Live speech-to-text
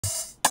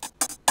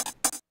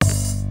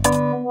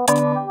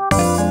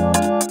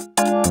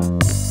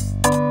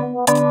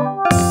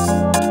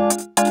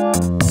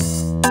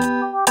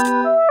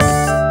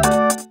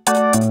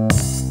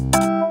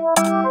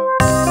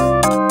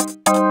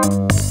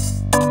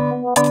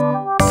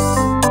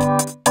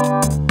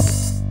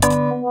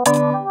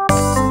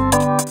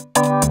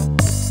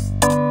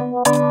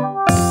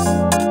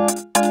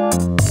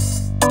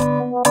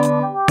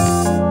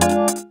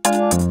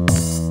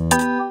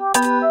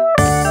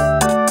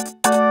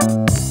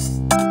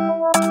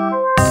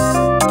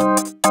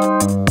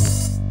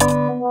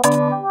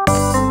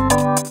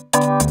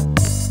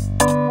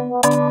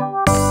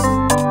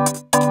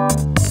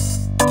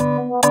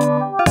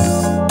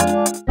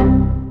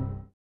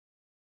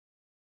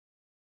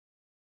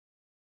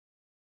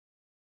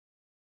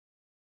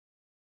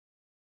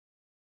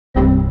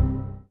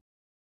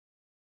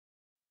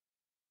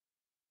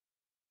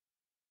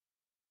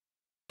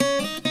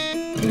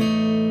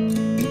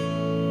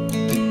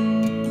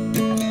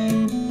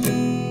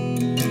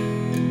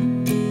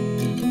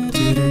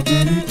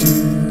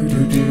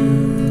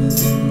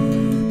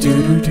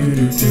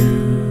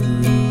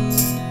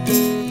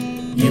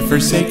You've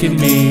forsaken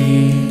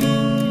me,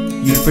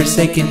 you've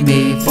forsaken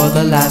me for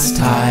the last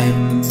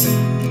time.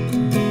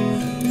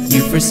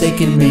 You've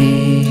forsaken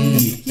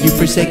me, you've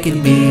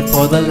forsaken me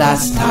for the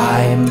last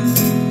time.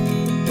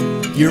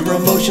 Your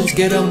emotions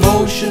get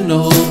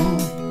emotional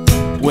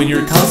when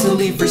you're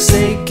constantly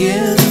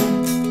forsaken.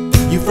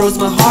 You froze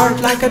my heart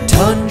like a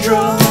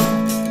tundra,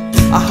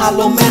 a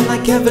hollow man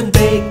like Kevin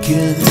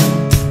Bacon.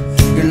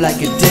 You're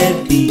like a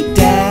deadbeat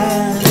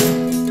dad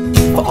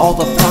for all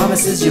the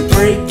promises you're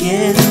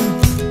breaking.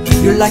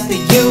 You're like the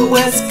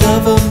US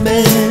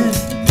government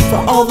for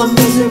all the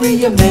misery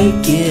you're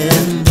making.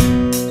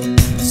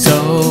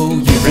 So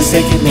you've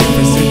forsaken me,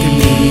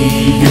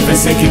 you've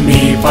forsaken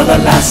me for the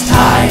last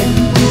time.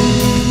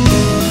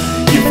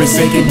 You've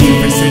forsaken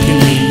me,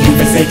 you've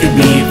forsaken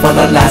me for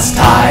the last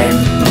time.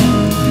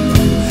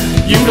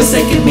 You've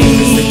forsaken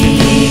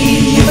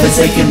me, you've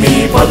forsaken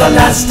me for the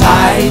last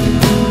time.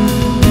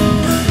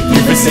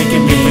 You've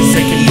forsaken me,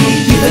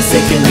 you've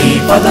forsaken me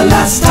for the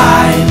last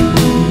time.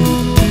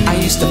 I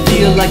used to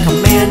feel like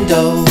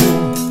Commando,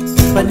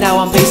 but now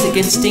I'm Basic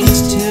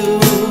Instincts too.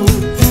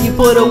 You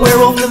put a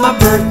werewolf in my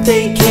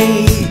birthday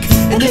cake,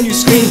 and then you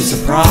scream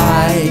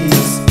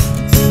surprise.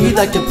 You'd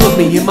like to put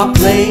me in my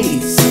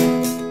place.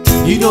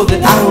 You know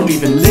that I don't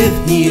even live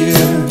here.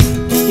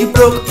 You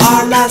broke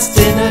our last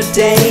dinner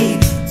date,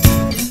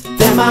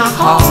 then my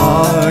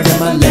heart and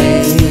my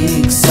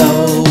legs. So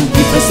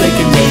you've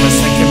forsaken me,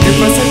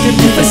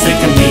 you've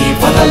forsaken me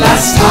for the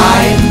last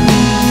time.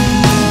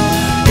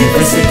 You've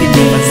forsaken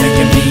me,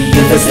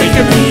 you've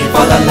forsaken me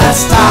for the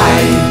last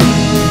time.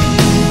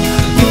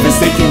 You've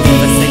forsaken me,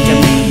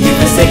 you've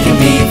forsaken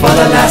me for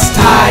the last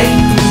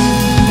time.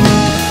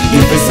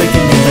 You've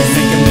forsaken me,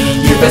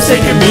 you've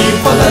forsaken me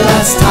for the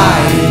last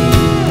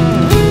time.